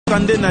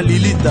kande na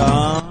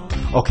lilita.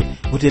 Okay,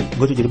 ngoja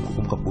tujaribu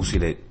kukumbuka kuhusu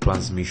ile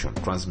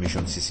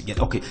transmission sisi.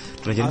 Okay,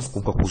 tunajaribu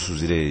kukumbuka kuhusu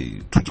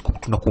zile,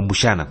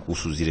 tunakumbushana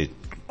kuhusu zile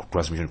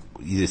transmission,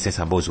 ile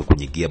sensor ambazo ziko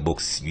kwenye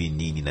gearbox sijui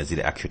nini na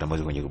zile actuator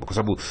ambazo kwenye gearbox,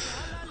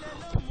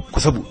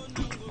 kwa sababu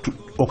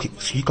okay,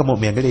 sijui kama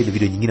umeangalia ile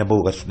video nyingine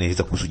ambayo wakati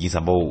tunaeleza kuhusu jinsi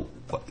ambao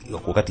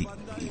wakati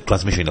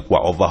transmission inakuwa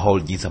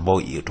overhaul, jinsi ambao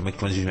automatic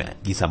transmission,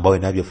 jinsi ambao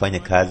inavyofanya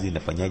kazi,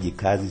 inafanyaje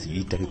kazi, sijui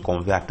itaki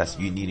converter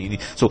sijui nini.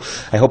 So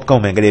I hope kama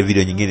umeangalia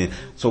video nyingine,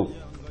 so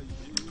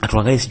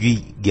atuangalie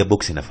sijui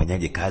gearbox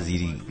inafanyaje kazi,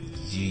 ili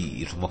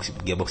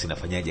gearbox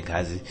inafanyaje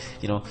kazi,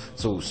 you know.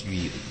 So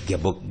sijui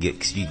gearbox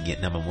sijui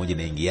namba moja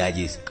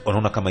inaingiaje,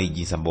 unaona kama hii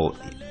jinsi ambao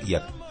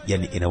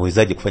yani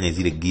inawezaje kufanya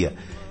zile gear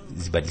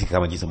zibadilike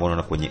kama jinsi ambao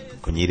unaona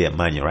kwenye ile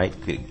manual, right?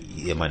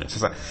 Ile manual.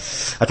 Sasa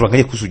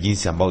atuangalie kuhusu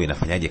jinsi ambao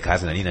inafanyaje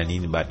kazi na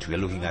nini, but we are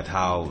looking at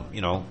how, you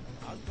know.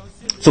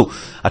 So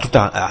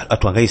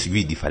atuangalie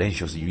sijui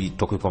differential, sijui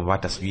torque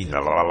converter, sijui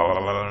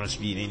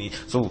nini.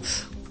 So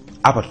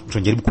hapa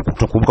tunajaribu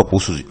kukumbuka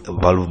kuhusu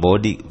valve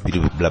body,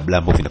 vitu blaa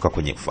ambavyo vinakuwa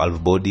kwenye valve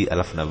body,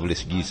 alafu na vile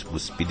sijui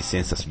speed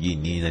sensor sijui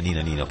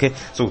nini. Okay,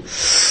 so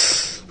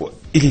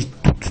ili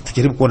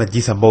tujaribu kuona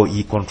jinsi ambao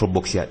hii control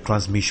box ya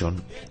transmission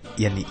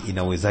yani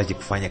inawezaje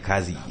kufanya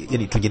kazi,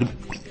 yani tunajaribu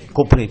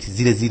component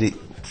zile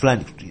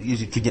fulani,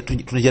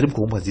 tunajaribu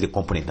kukumbuka zile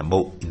component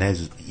ambao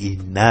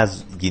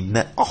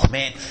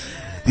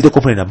zile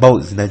component ambao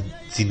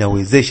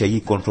zinawezesha hii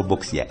control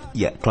box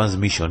ya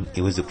transmission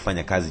iweze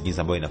kufanya kazi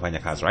jinsi ambayo inafanya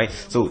kazi, right?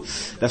 So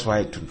that's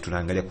why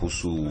tunaangalia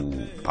kuhusu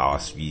power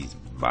switch,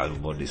 valve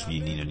body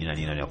switch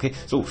nini. Okay,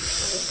 so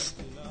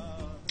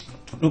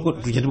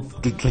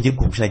tunajaribu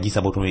kumshana jinsi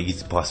ambayo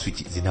tunaingiza power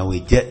switch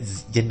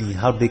yani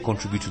how they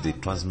contribute to the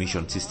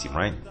transmission system,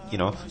 right? You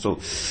know, so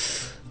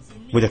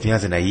ngoja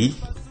tuanze na hii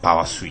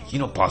power switch. You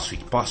know, power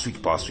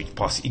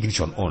switch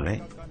ignition on,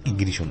 right?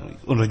 Ignition,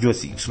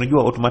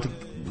 unajua automatic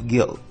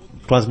gear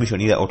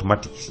transmission ile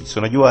automatic, so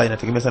unajua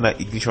inategemea sana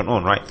ignition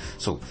on, right?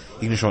 So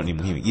ignition ni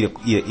muhimu,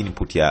 ile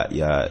input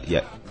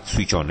ya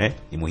switch on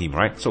ni muhimu,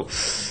 right? So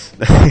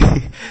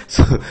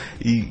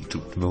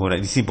tumeona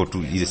ni simple to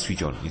ile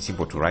switch on, ni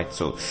simple to, right?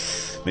 So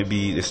maybe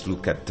let's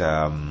look at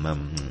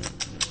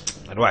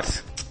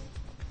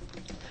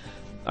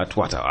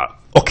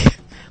okay,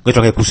 ngoja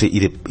tuangalie kuhusu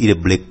ile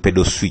brake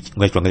pedal switch.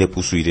 Ngoja tuangalie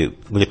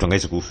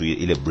kuhusu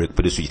ile brake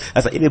pedal switch.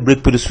 Sasa ile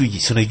brake pedal switch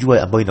si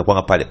unajua ambayo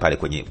inakuwa pale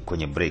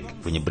kwenye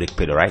brake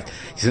pedal, right?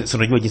 Si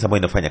unajua jinsi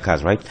ambayo inafanya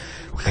kazi, right?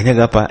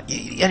 Ukikanyaga hapa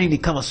yani ni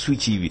kama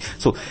switch hivi.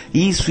 So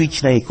hii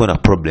switch nayo iko na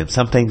problem.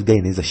 Sometimes guy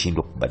inaweza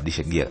shindwa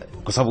kubadilisha gear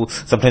kwa sababu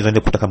sometimes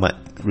unakuta kama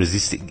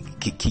resist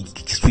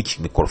switch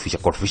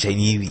imekorofisha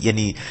hivi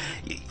yani,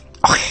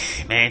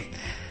 okay man.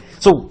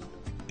 So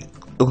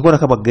ukiona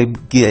kama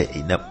gear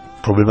ina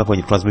problema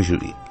kwenye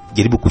transmission,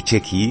 jaribu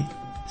kucheki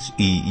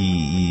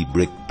hii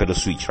brake pedal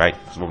switch, right?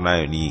 Sababu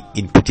nayo ni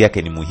input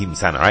yake ni muhimu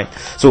sana, right?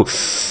 So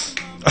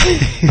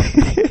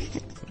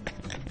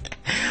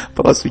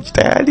power switch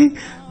tayari,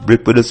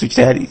 brake pedal switch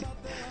tayari.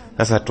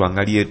 Sasa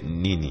tuangalie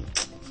nini?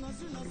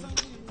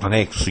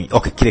 Tuangalie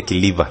okay, kile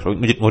kiliva.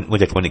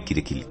 Ngoja tuone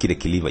kile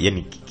kiliva.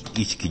 Yani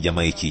hichi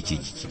kijamaa hichi.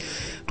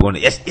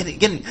 Tuone yes,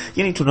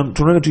 yani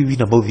tunaona tu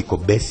hivi ambavyo viko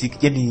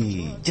basic,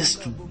 yani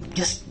just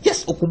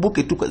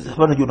ukumbuke tu, kwa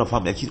sababu unajua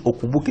unafahamu, lakini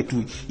ukumbuke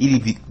tu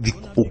ili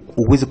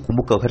uweze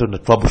kukumbuka wakati una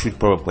troubleshoot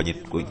problem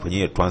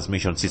kwenye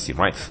transmission system,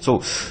 right? So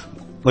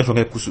when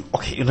tunaongea kuhusu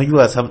okay,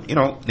 unajua some, you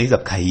know, naweza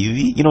kaa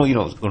hivi, you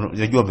know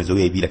unajua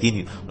umezoea hivi,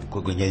 lakini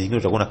kwenye nyingine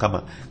utakuona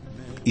kama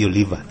hiyo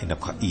liver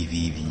inakuwa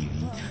hivi,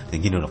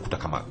 nyingine unakuta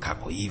kama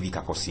kako hivi,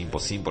 kako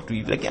simple tu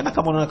hivi, lakini hata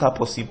kama unaona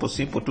kapo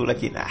simple tu,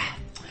 lakini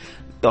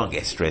don't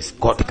get stressed,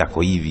 kote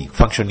kako hivi,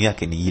 function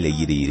yake ni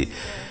ile.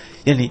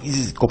 Yani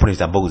hizi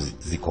components ambazo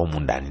ziko humu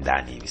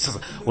ndani hivi. Sasa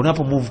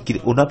unapo move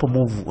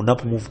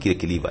kile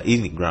kiliva, hii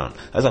ni ground.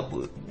 Sasa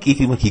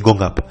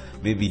kigonga hapa,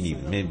 maybe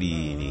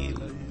ni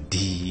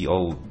D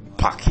or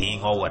parking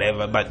or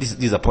whatever, but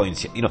these are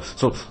points, you know.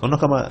 So unaona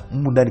kama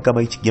humu ndani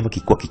kama hichi game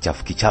kikuwa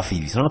kichafu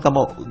hivi. Unaona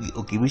kama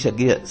ukiwisha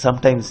gear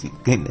sometimes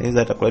inaweza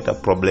hata kuleta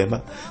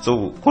problema.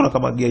 So kuna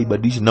kama gear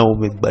ibadilishe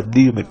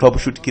na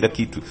troubleshoot kila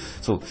kitu.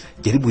 So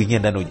jaribu ingia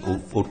ndani,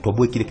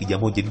 utoboe kile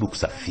kijamaa, jaribu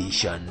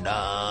kusafisha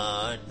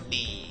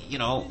ndani, you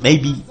know,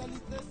 maybe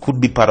could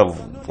be part of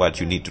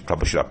what you need to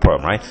troubleshoot a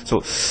problem, right?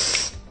 So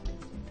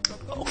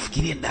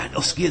ufikirie ndani,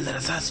 usikie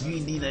sasa sijui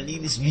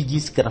nini, sijui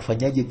jinsi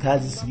kanafanyaje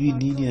kazi, sijui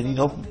nini.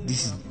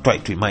 This is try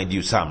to remind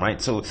you some, right?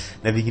 So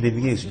na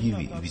vingine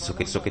sijui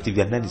visoketi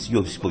vya ndani,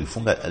 sijui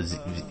usipovifunga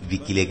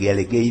vikilegea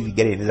hivi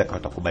gari inaweza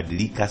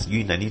kubadilika,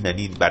 sijui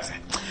nini, but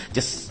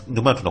just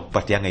ndio maana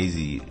tunakupatianga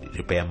hizi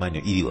repair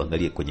manual ili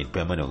uangalie kwenye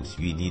repair manual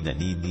sijui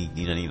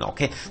nini.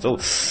 Okay, so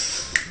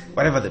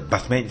whatever the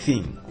but main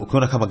thing,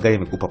 ukiona kama gari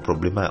imekupa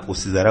problema,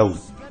 usidharau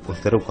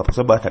kwa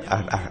sababu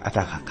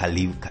hata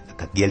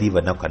kagia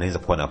liver nao kanaweza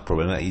kuwa na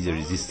problema hizi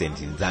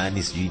resistance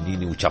ndani, sijui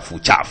nini, uchafu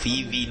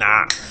hivi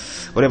na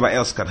whatever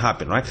else can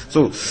happen, right?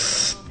 So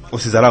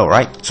usidharau,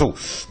 right? So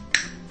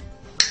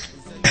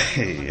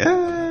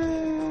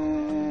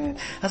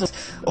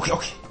okay.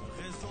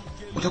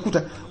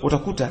 utakuta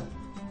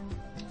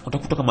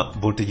kama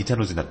voltage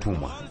 5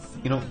 zinatumwa,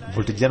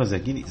 voltage 5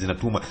 zingine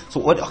zinatumwa. So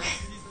what,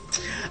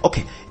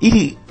 okay,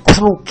 ili kwa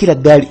sababu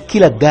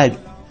kila gari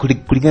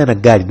kulingana na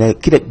gari, na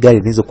kila gari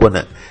inaweza kuwa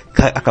na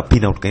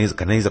akapina out,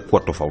 kanaweza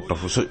kuwa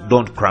tofauti. So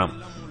don't cram.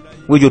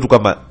 Wewe tu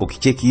kama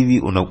ukicheki hivi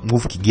una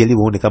move kigeli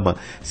uone kama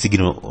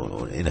signal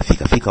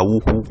inafika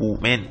huku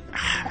man.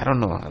 I don't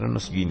know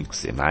sijui ni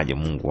kusemaje,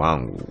 Mungu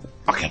wangu.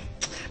 Okay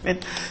man,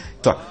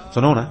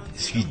 so naona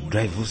sijui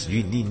drive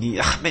sijui nini.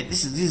 Man,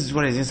 this is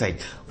what is inside.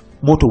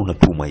 Moto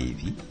unatumwa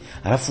hivi,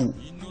 alafu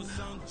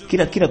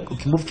kila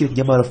ukimove kile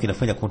jamaa alafu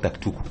kinafanya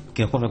contact huko,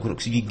 kinakuwa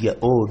sijui gear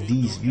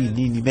this sijui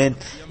nini man.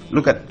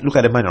 Look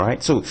at the man,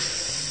 right?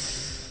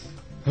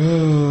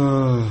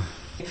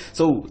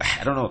 So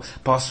I don't know,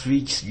 power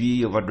switch,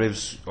 overdrive,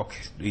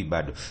 okay,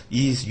 bado.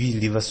 Is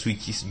lever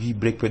switch,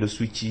 brake pedal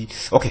switch.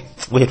 Okay,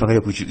 ngoja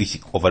tuangalie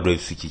kuishi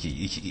overdrive switch.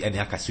 Yani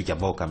haka switch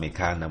ambao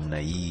kamekaa namna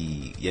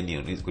hii,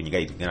 yani kwenye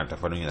gari tena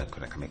tafadhali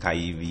kamekaa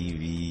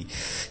hivi,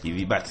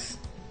 but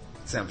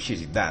some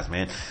shit it does,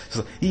 man.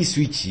 So hii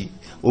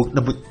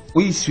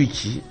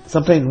switch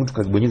sometimes mtu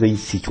kabonyeza hii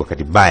switch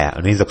wakati mbaya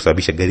unaweza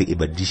kusababisha gari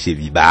ibadilishe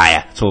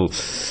vibaya. So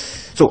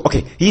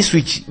okay, hii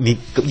switch ni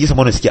jinsi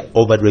ambavyo unasikia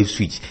overdrive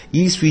switch.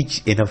 Hii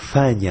switch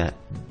inafanya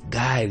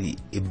gari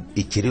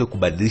ichelewe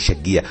kubadilisha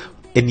gear.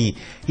 Yani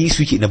hii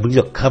switch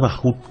inabonyezwa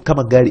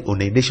kama gari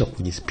unaendesha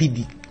kwenye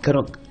speed,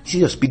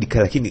 sio speed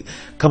kali, lakini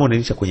kama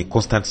unaendesha kwenye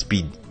constant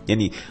speed.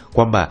 Yani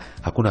kwamba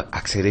hakuna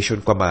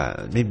acceleration,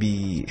 kwamba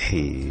maybe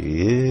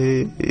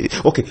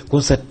okay,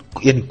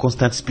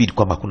 constant speed,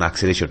 kwamba hakuna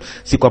acceleration.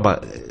 Si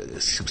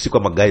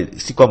kwamba gari,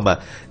 si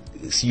kwamba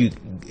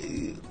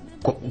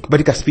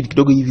ukibadilika speed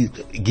kidogo hivi,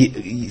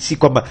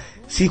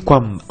 si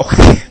kwamba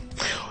okay.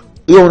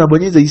 Hiyo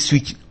unabonyeza hii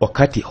switch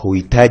wakati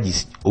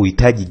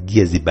huhitaji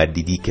gear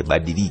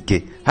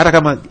zibadilike.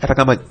 Hata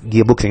kama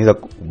gearbox inaweza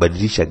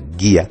kubadilisha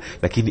gear,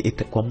 lakini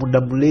kwa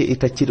muda mle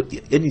itachelewa,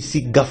 yani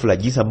si ghafla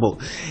jinsi ambao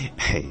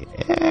I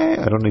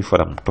don't know if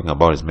what I'm talking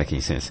about is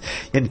making sense.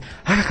 Yani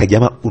haka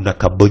jamaa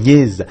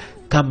unakabonyeza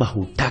kama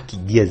hutaki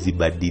gear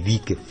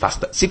zibadilike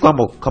faster. Si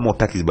kwamba kama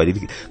hutaki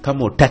zibadilike, kama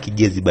hutaki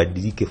gear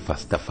zibadilike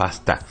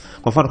faster.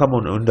 Kwa mfano kama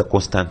unaenda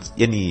constant,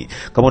 yani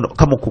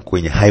kama uko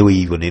kwenye highway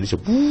hivyo unaendesha,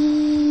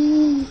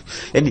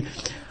 yani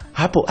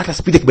hapo hata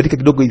speed ikibadilika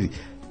kidogo hivi,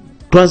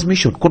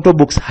 transmission control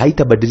box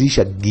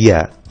haitabadilisha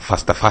gear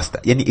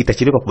faster. Yani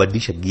itachelewa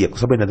kubadilisha gear kwa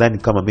sababu inadhani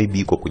kama maybe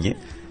iko kwenye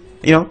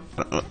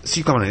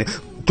si kama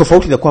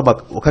tofauti na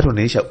kwamba wakati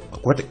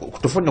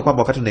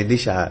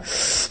unaendesha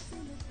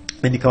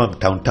yani kama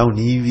town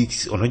hivi,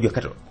 unajua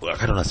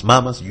wakati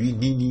unasimama sijui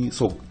nini,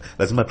 so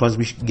lazima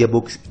transmission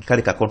gearbox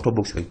kale ka control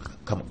box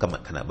kama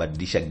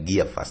kanabadilisha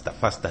gear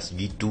faster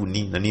sijui tu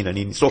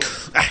nini. So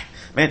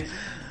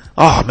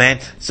man,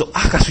 so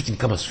aka switch ni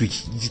kama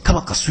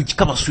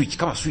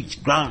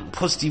switch ground,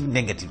 positive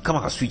negative,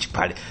 kama switch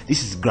pale.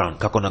 This is ground,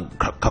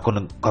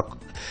 kakona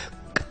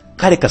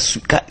kale ka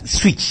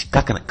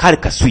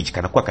switch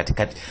kanakuwa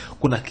katikati.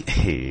 Kuna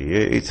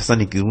sasa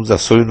nikiuza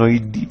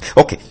solenoid.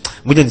 Okay,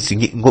 ngoja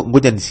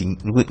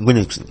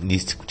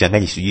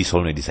nisikuchanganye sijui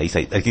solenoid sasa,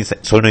 lakini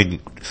solenoid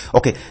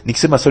okay,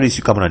 nikisema solenoid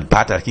si kama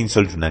unanipata, lakini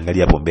solenoid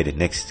tunaangalia hapo mbele.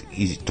 Next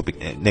topic,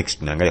 next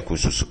tunaangalia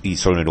kuhusu hii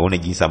solenoid, uone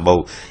jinsi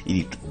ambao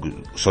ili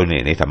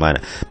solenoid inaita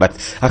maana. But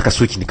haka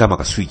switch ni kama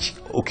ka switch,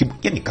 okay,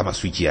 yani kama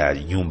switch ya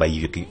nyumba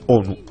hivyo,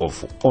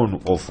 on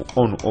off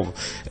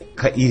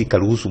ili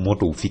karuhusu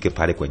moto ufike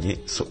pale kwenye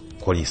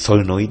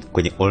solenoid,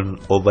 kwenye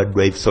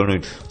overdrive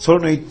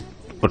solenoid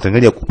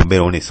utaangalia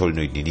kumbele uone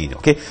solenoid ni nini.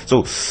 Okay,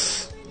 so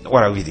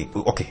what are we doing?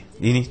 Okay,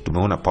 nini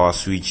tumeona? Power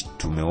switch,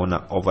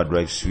 tumeona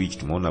overdrive switch,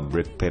 tumeona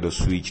brake pedal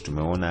switch,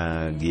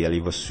 tumeona gear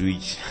lever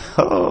switch.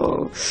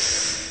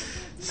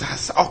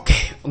 Sasa okay,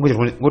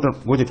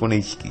 ngoja tuone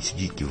hiki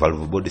sijui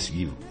kivalve board,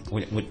 sijui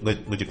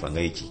ngoja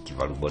tuangalie hiki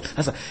kivalve board.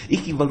 Sasa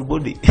hiki valve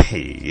board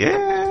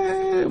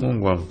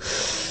Mungu wangu,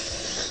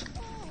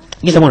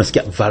 ni kama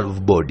unasikia valve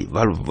board.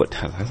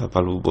 Sasa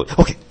valve board,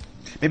 okay,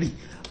 maybe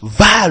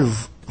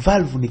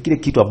valve ni kile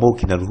kitu ambao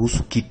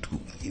kinaruhusu kitu,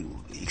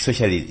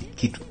 especially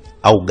kitu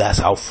au gas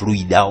au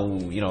fluid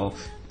au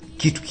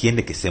kitu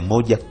kiende kese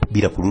moja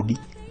bila kurudi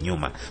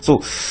nyuma. So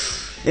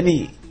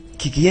yani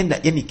kikienda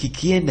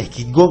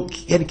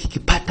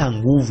kikipata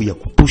nguvu ya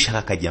kupusha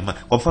haka jamaa.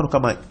 Kwa mfano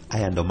kama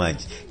haya ndo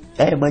maji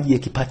maji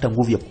yakipata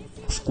nguvu ya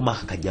kusukuma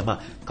haka jamaa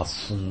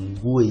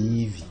kafungue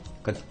hivi,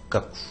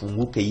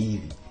 kafunguke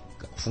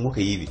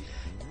hivi,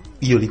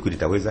 hiyo liquid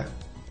itaweza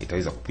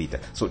kupita.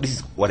 So this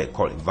is what I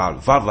call it,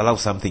 valve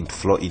allows something to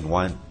flow in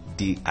one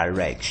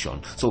direction.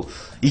 So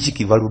hichi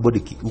kivalve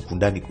body huku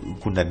ndani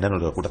nano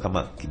utakuta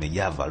kama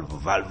kimejaa valve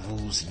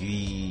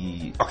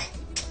sijui. Okay,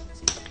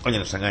 kwenye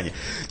nasanganya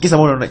kisa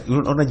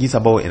unaona jinsi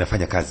ambao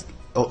inafanya kazi.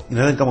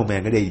 Nadhani kama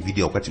umeangalia hii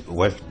video wakati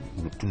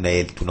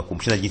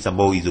tunakumbushana jinsi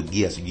ambao hizo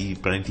gear sijui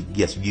planetic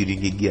gear sijui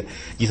ring gear,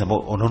 jinsi ambao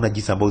unaona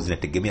jinsi ambao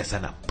zinategemea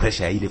sana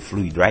pressure ya ile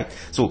fluid, right?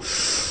 So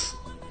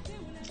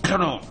I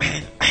don't know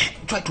man,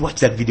 try to watch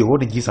that video,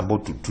 uone jinsi ambao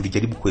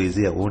tulijaribu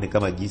kuelezea, uone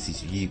kama jinsi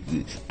sijui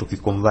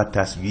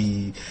tukiconverter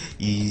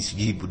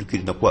sijui buduki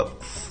linakuwa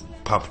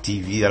pop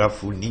TV,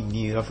 alafu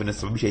nini, alafu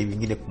inasababisha hivi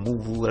vingine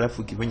kumove,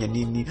 alafu kifanya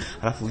nini,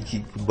 alafu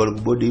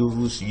body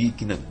hivi sijui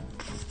kina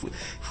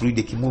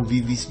fluid kimove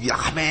hivi sijui.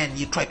 Man,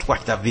 you try to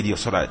watch that video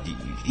so that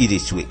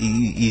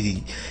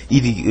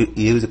ili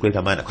iweze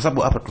kuleta maana, kwa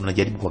sababu hapa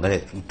tunajaribu kuangalia,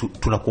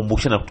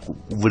 tunakumbushana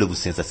vile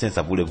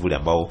sensa vile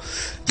ambao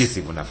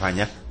jinsi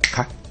unafanya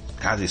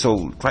kazi. So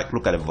try to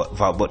look at the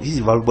valve body.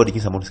 Hizi valve body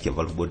jinsi ambao unasikia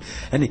valve body,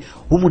 yani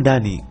humu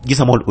ndani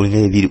jinsi ambao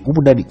unaangalia vile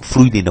humu ndani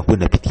fluid inakuwa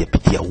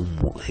inapitia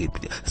humu.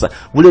 Sasa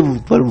vile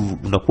valve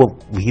unakuwa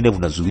vingine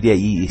unazuilia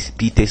hii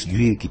isipite,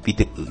 sijui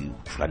kipite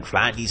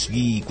fulani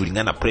sijui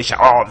kulingana na pressure.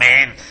 Oh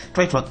man,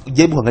 try to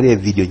jaribu kuangalia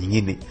video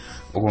nyingine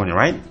uone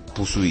right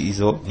kuhusu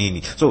hizo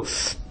nini. So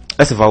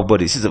that's a valve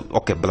body. This is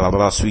okay, blah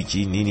blah switch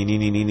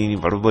nini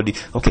valve body.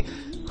 Okay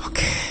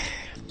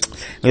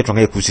ngoja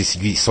tuangalie kuhusu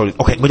sijui solid.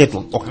 Okay, ngoja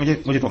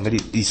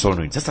tuangalie hii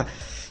solenoid. Sasa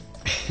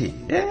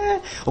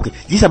okay,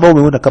 jinsi ambao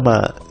umeona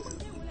kama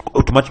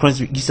automatic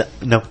transmission jinsi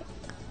na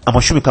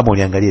amashumi kama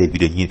uliangalia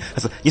video nyingine.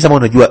 Sasa jinsi ambao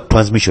unajua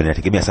transmission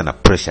inategemea sana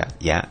pressure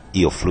ya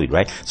hiyo fluid,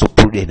 right? So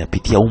fluid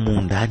inapitia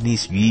humu ndani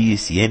sijui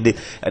siende.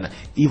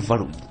 Hii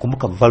valve,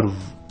 kumbuka valve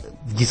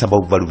jinsi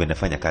ambao valve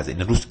inafanya kazi,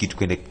 inaruhusu kitu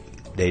kwenda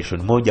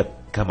direction moja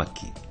kama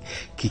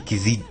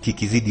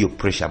kikizidi hiyo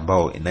pressure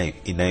ambao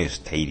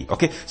inayostahili.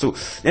 Okay, so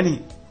yani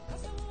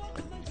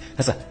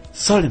sasa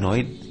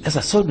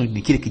solenoid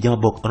ni kile kijambo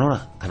ambao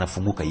unaona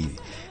kanafunguka hivi.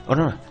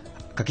 Unaona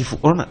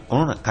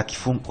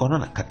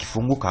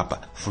kakifunguka hapa,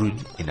 fluid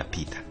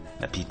inapita.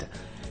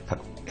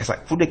 Sasa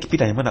fluid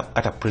ikipita ina maana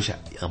hata pressure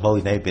ambayo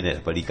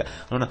inabadilika.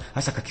 Unaona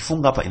sasa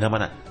kakifunga hapa ina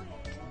maana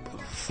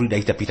fluid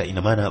haitapita,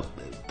 ina maana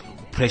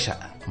pressure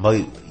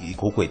ambayo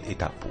iko huko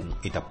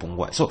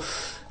itapungua. So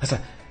sasa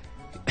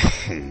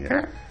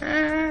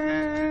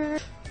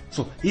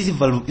hizi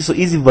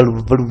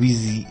valve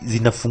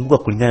zinafunguka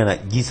kulingana na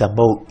jinsi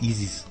ambao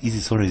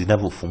hizi solenoid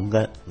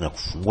zinavyofunga na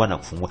kufungua.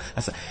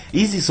 Sasa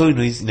hizi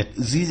solenoid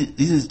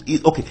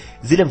okay,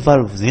 zile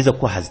valve zinaweza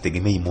kuwa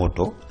hazitegemei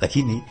moto,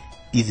 lakini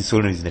hizi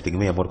solenoid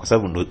zinategemea moto, kwa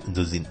sababu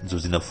ndo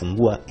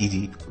zinafungua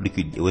ili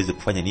liquid iweze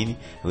kufanya nini,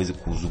 iweze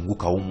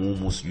kuzunguka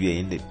humu sijui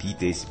aende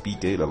pite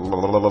isipite.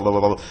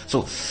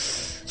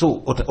 So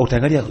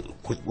utaangalia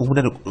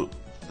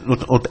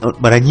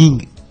mara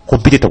nyingi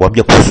computer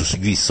itakwambia kuhusu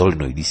sijui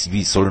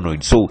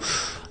solenoid. So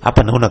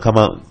hapa naona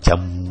kama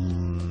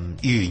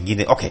hivi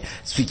vingine. Okay,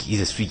 switch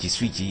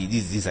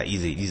these are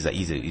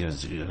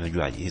easy,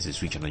 unajua hizi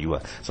switch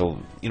unajua. So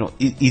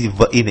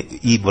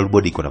hii valve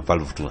body iko na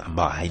valve tu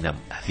ambao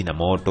havina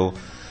moto.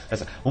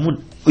 Sasa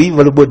hii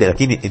valve body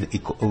lakini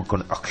iko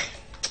okay,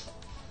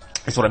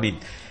 that's what I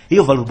mean.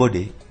 Hiyo valve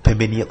body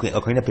pembeni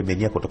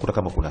yako utakuta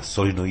kama kuna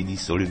solenoid.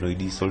 Sasa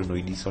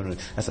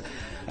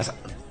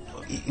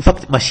in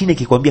fact machine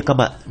ikikwambia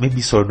kama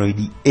maybe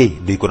solenoid A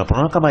ndio iko na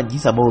pronoun kama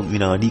jinsi ambavyo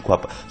vinaandikwa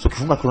hapa. So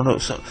kifunga pronoun,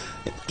 so,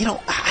 I don't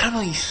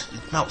know if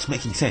now it's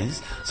making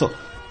sense. So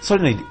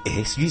solenoid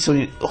A sijui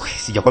solenoid, okay,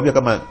 sijakwambia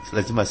kama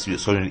lazima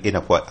solenoid A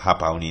na kwa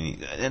hapa au nini.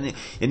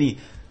 Yani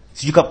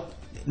sijui kama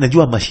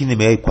najua machine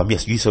imewahi kuambia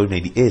sijui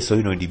solenoid A,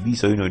 solenoid B,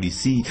 solenoid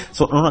C.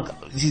 So unaona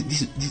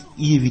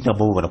hii vitu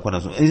ambavyo wanakuwa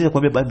nazo. Inaweza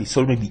kuambia baadhi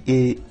solenoid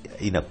A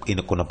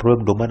ina kuna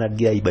problem ndio maana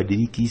gear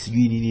ibadiliki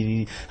sijui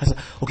nini. Sasa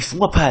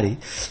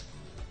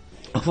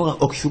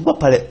ukifungua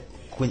pale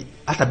kwenye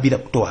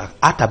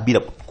hata bila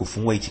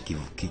kufungua hichi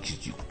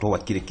kutoa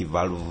kile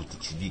kivalve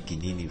sijui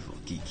kinini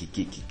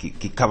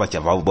kikava cha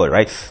valve body,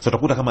 right? So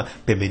utakuta kama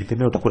pembeni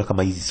utakuta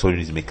kama hizi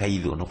solenoid zimekaa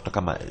hivi, unakuta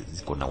kama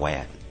ziko na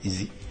wire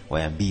hizi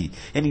waya mbili,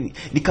 yani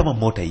ni kama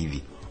motor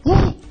hivi.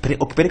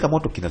 Ukipeleka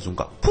moto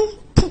kinazunguka,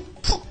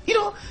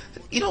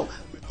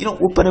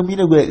 upande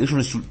mwingine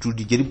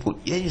tulijaribu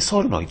yani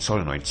solenoid,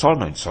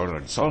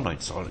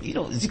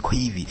 ziko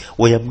hivi.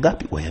 Waya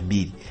ngapi? Waya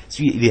mbili.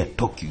 Sio ile ya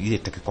Tokyo, ile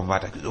take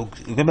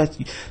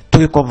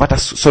converter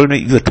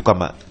solenoid hiyo tu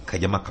kama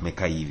kajamaa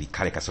kamekaa hivi,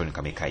 kale ka solenoid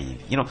kamekaa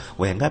hivi.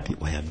 Waya ngapi?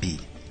 Waya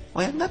mbili.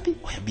 Waya ngapi?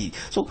 Waya mbili.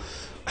 So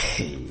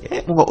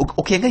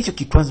ukiangalia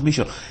hicho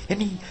transmission,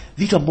 yani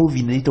vitu ambavyo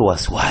vinaitwa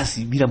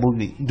wasiwasi bila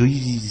ambavyo ndio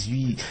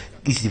hizi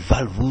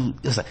valve.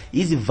 Sasa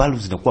hizi valve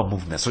zinakuwa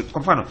movement. So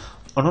kwa mfano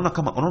unaona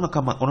kama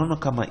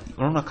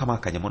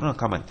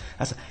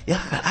sasa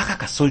aka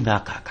kasoli na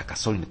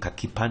kasoli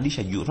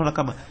kakipandisha juu,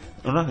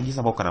 unaona jinsi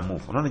ambao kana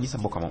move,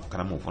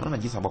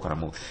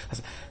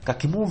 sasa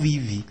kakimove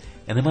hivi,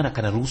 ina maana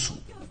kana ruhusu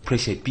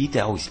pressure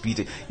ipite au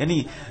isipite.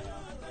 Yani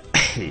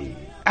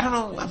I don't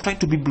know, I'm trying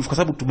to be brief kwa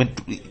sababu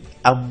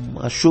I'm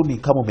assuming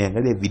kama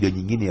umeangalia video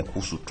nyingine ya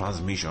kuhusu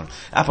transmission.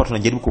 Hapa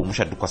tunajaribu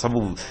kukumbusha kwa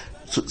sababu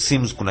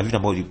seems kuna vitu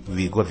ambavyo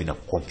vilikuwa vina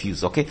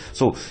confuse. Okay,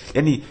 so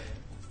yani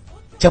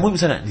cha muhimu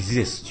sana ni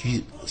zile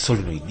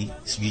solenoid,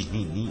 sijui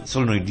nini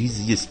solenoid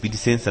hizi speed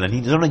sensor na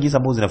nini. Unaona jinsi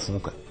ambavyo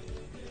zinafunguka,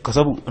 kwa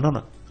sababu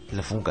unaona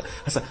zinafunguka.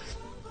 Sasa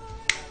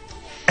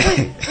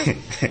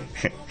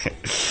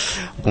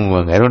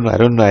I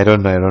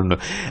don't know.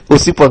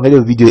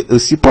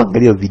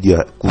 Usipoangalia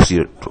video kuhusu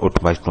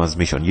automatic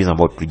transmission, jinsi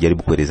ambao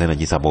tulijaribu kuelezana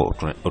jinsi ambao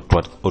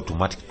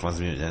automatic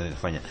transmission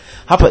inafanya.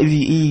 Hapa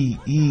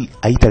hii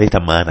haitaleta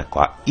maana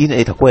kwa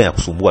itakuwa ya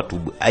kusumbua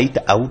tu.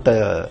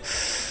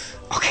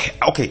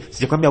 Okay,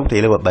 sijakwambia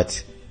hutaelewa, but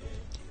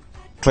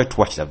try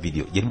to watch the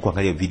video. Jaribu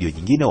kuangalia video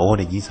nyingine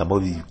waone jinsi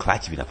ambavyo hivi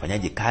clutch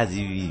vinafanyaje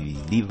kazi,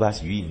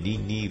 levers,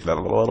 nini,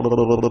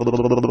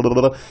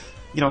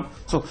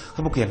 so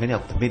kama ukiangalia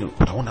pembeni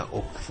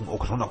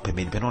utaona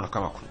pembeni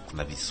kama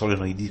kuna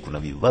solenoid, kuna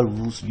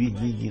valves,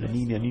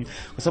 nini,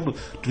 kwa sababu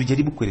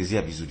tulijaribu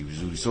kuelezea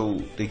vizuri, so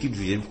lakini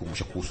tulijaribu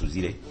kukumbusha kuhusu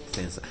zile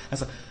sensor.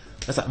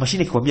 Sasa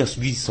mashine ikikwambia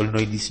sijui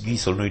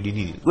solenoid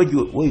nini,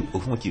 wewe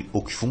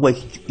ukifungua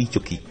hicho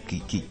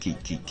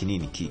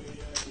kinini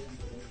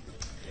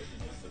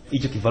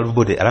hicho kivalve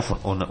board, alafu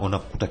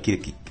unakuta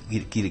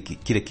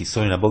kile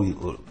kisoni ambao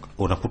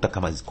unakuta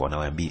kama ziko na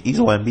waya mbili.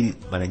 Hizo waya mbili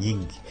mara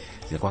nyingi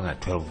zinakuwa na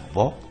 12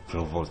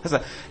 volts.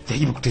 Sasa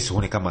jaribu kutest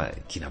uone kama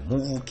kina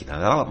move,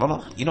 kina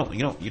you know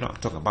I'm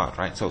talking about,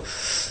 right? So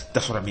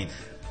that's what I mean.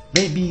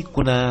 Maybe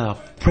kuna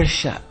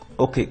pressure,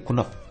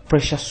 kuna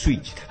pressure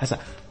switch. Sasa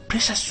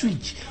pressure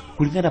switch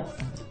kulingana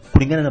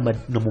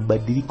na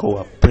mabadiliko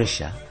wa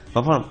pressure.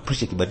 Kwa mfano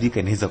pressure ikibadilika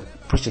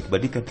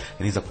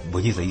inaweza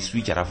kubonyeza hii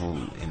switch, alafu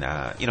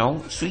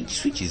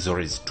switch is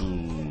always too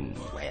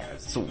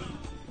wires. So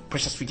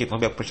pressure switch,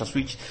 kwambia pressure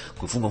switch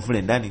kufunga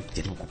mfule ndani,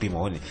 jaribu kupima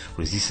uone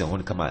resistance,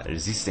 uone kama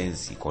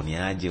resistance iko ni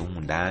aje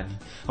humu ndani.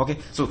 Okay,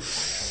 so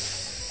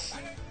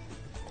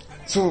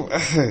I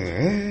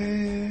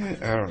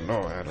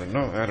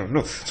don't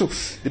know. So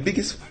the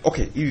biggest,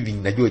 hivi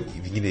najua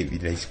vingine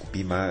vinahisi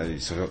kupima,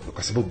 so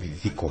kwa sababu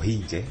viko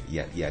nje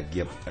ya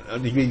gear.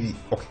 Najua hivi,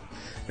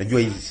 najua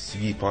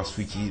hizi power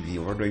switch hivi,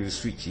 unajua hivi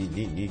switch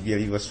ni gear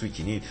hivi switch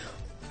ni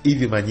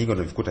hivi, mara nyingi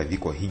unavikuta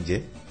viko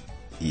nje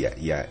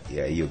ya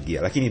hiyo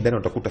gear, lakini ndani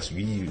utakuta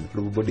sijui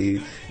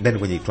body, ndani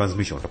kwenye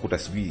transmission utakuta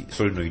sijui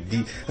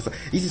solenoid. Sasa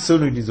hizi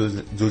solenoid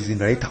ndizo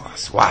zinaleta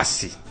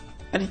wasiwasi.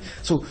 Yaani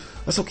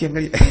sasa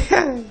ukiangalia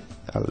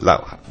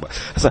Allahu Akbar.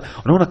 Sasa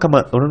unaona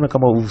kama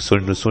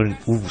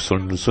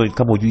solenoid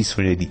kama ujui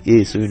solenoid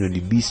A,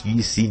 solenoid B,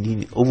 sijui C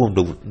nini,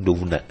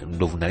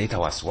 ndo unaleta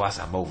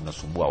wasiwasi ambao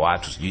unasumbua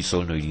watu, sijui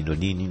solenoid ndo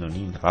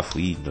nini, alafu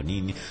hii ndo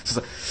nini.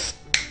 Sasa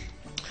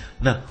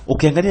na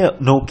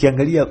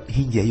ukiangalia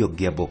hinge ya hiyo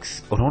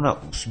gearbox, unaona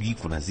sijui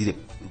kuna zile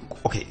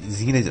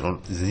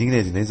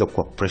zingine zinaweza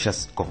kuwa pressure,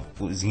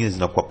 zingine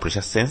zinakuwa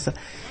pressure sensor,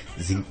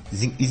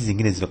 hizi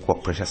zingine zinakuwa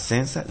pressure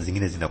sensor,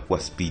 zingine zinakuwa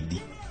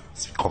speed.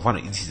 Kwa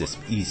mfano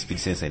hii speed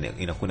sensor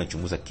inakuwa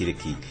inachunguza kile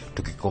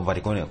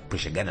tukiconvert kwa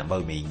pressure gani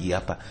ambayo imeingia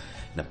hapa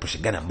na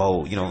pressure gani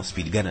ambayo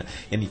speed gani,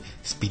 yani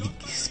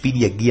speed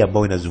ya gear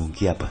ambayo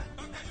inazungukia hapa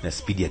na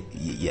speed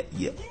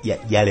ya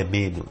yale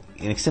meno.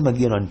 Nikisema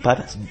gear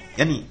unanipata,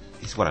 yani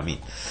is what I mean.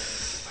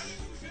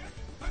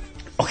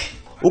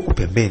 Huko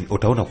pembeni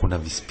utaona kuna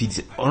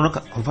vispeed.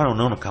 Kwa mfano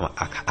unaona kama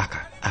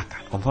aka.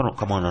 Kwa mfano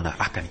kama unaona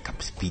aka ni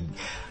speed.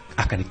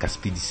 Aka ni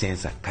speed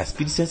sensor.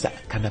 Speed sensor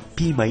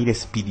kanapima ile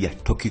speed ya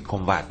torque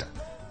converter.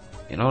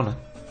 Unaona?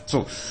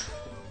 So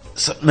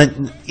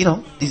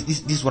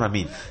this is what I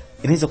mean.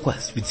 Inaweza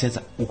kuwa speed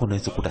sensor, huko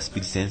unaweza kuta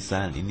speed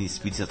sensor, nini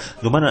speed sensor.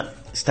 Ndio maana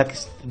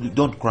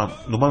don't cram.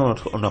 Ndio maana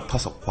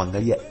unapaswa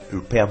kuangalia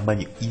repair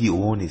manual ili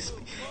uone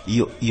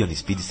hiyo ni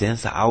speed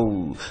sensor,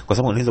 au kwa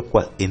sababu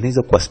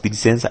inaweza kuwa speed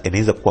sensor,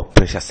 inaweza kuwa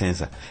pressure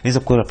sensor. Inaweza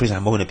kuwa pressure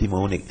ambayo inapima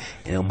uone,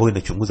 ambayo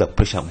inachunguza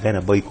pressure gani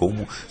ambayo iko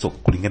humu. So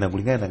kulingana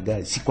na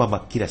gari, si kwamba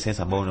kila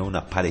sensor ambayo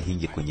unaona pale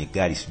nje kwenye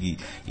gari sijui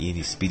hii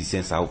ni speed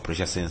sensor au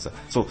pressure sensor.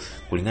 So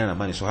kulingana na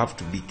manual, so have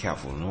to be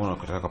careful. Unaona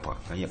ukitaka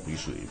kuangalia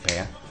kuhusu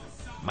repair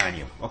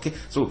manual. Okay,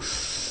 so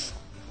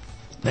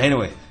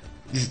anyway,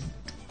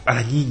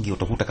 mara nyingi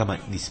utakuta kama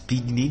ni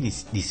speed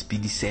ni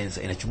speed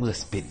sensor inachunguza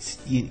speed.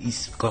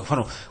 Kwa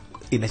mfano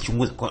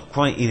inachunguza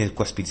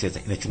kwa speed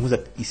sensor inachunguza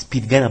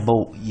speed gani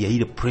ambao ya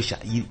ile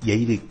pressure ya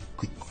ile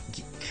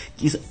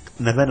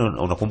nadhani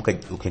unakumbuka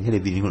ukiangalia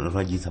video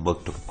unaona jinsi ambao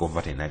torque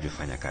converter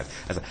inavyofanya kazi.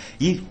 Sasa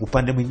hii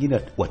upande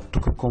mwingine wa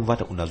torque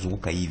converter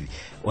unazunguka hivi,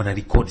 wana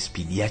record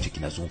speed yake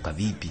kinazunguka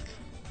vipi,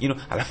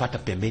 alafu hata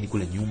pembeni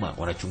kule nyuma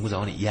wanachunguza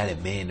waone yale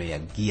meno ya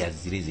gear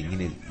zile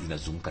zingine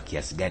zinazunguka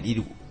kiasi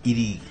gani,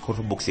 ili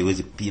control box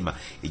iweze kupima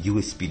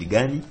ijue speed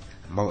gani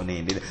ambayo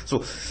inaendelea.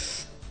 So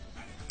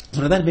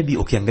nadhani maybe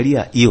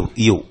ukiangalia hiyo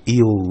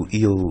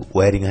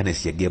wiring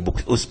harness ya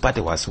gearbox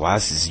usipate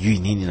wasiwasi sijui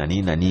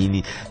nini na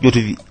nini.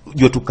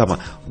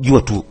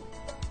 Jua tu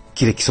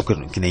kile kisoko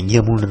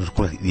kinaingia mule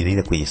na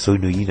inaenda kwenye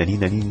solenoid na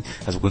nini.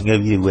 Sasa kuangalia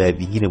vile waya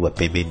vingine wa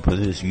pembeni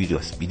sijui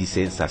wa speed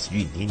sensor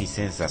sijui nini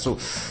sensor. So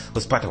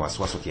usipate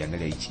wasiwasi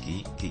ukiangalia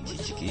hichi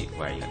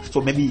wire.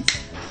 So maybe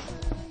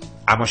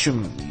I'm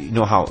assuming you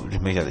know how to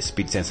measure the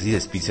speed sensor. These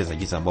speed sensor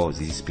jinsi ambao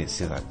hizi speed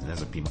sensor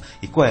zinazopima.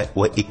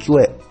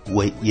 Ikiwa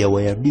ya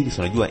waya mbili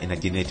unajua ina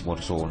generate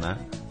motor, so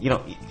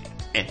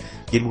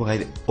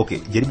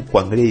jaribu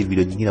kuangalia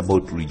video nyingine ambayo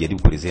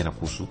tulijaribu kuelezea na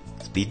kuhusu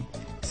speed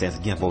sensor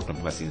nyingine ambao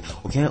tunapima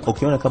signal.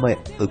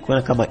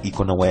 Ukiona kama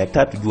iko na waya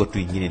tatu, jua tu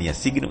nyingine ni ya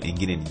signal,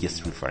 nyingine ni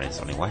just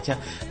reference, unaiacha.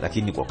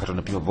 Lakini wakati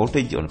unapima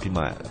voltage,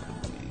 unapima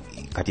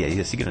kati ya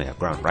hiyo signal ya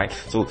ground, right?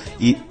 So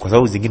kwa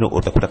sababu zingine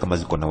utakuta kama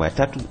ziko na waya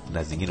tatu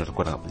na zingine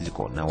utakuta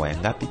ziko na waya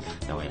ngapi?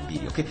 Na waya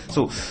mbili. Okay,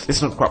 so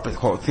let's not grab the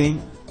whole thing.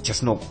 Just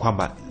know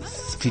kwamba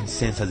speed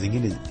sensor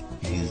zingine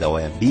ni za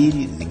waya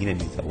mbili, zingine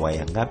ni za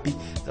waya ngapi?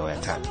 Za waya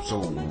tatu.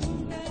 So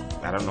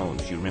I don't know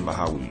if you remember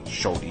how we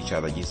showed each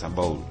other jinsi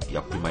ambao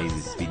ya kupima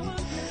hizi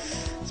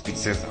speed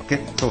sensor. Okay,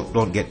 so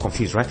don't get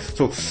confused, right?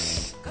 So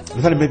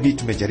mfano maybe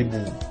tumejaribu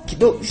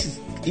kidogo,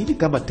 hii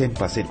kama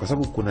 10% kwa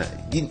sababu kuna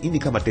hii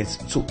kama 10%.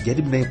 So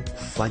jaribu naye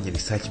kufanya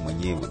research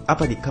mwenyewe.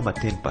 Hapa ni kama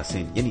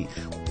 10%. Yani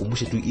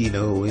kumbusha tu hii,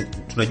 na wewe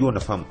tunajua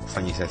unafahamu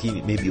kufanya research hii,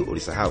 maybe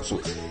ulisahau. So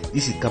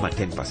this is kama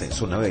 10%.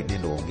 So na wewe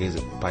nenda ongeze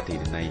upate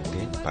ile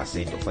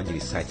 9-10%, ufanye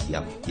research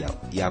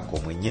yako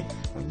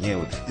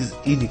mwenyewe.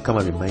 Hii ni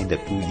kama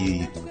reminder tu,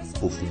 hii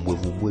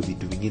ufumbwe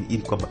vitu vingine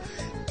ili kwamba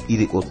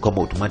ile kama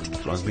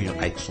automatic transmission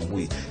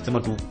haikusumbui. Sema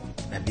tu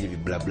na vile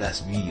bla bla,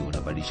 sijui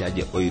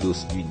unabadilishaje oil,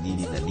 sijui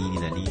nini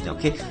na nini.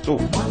 Okay, so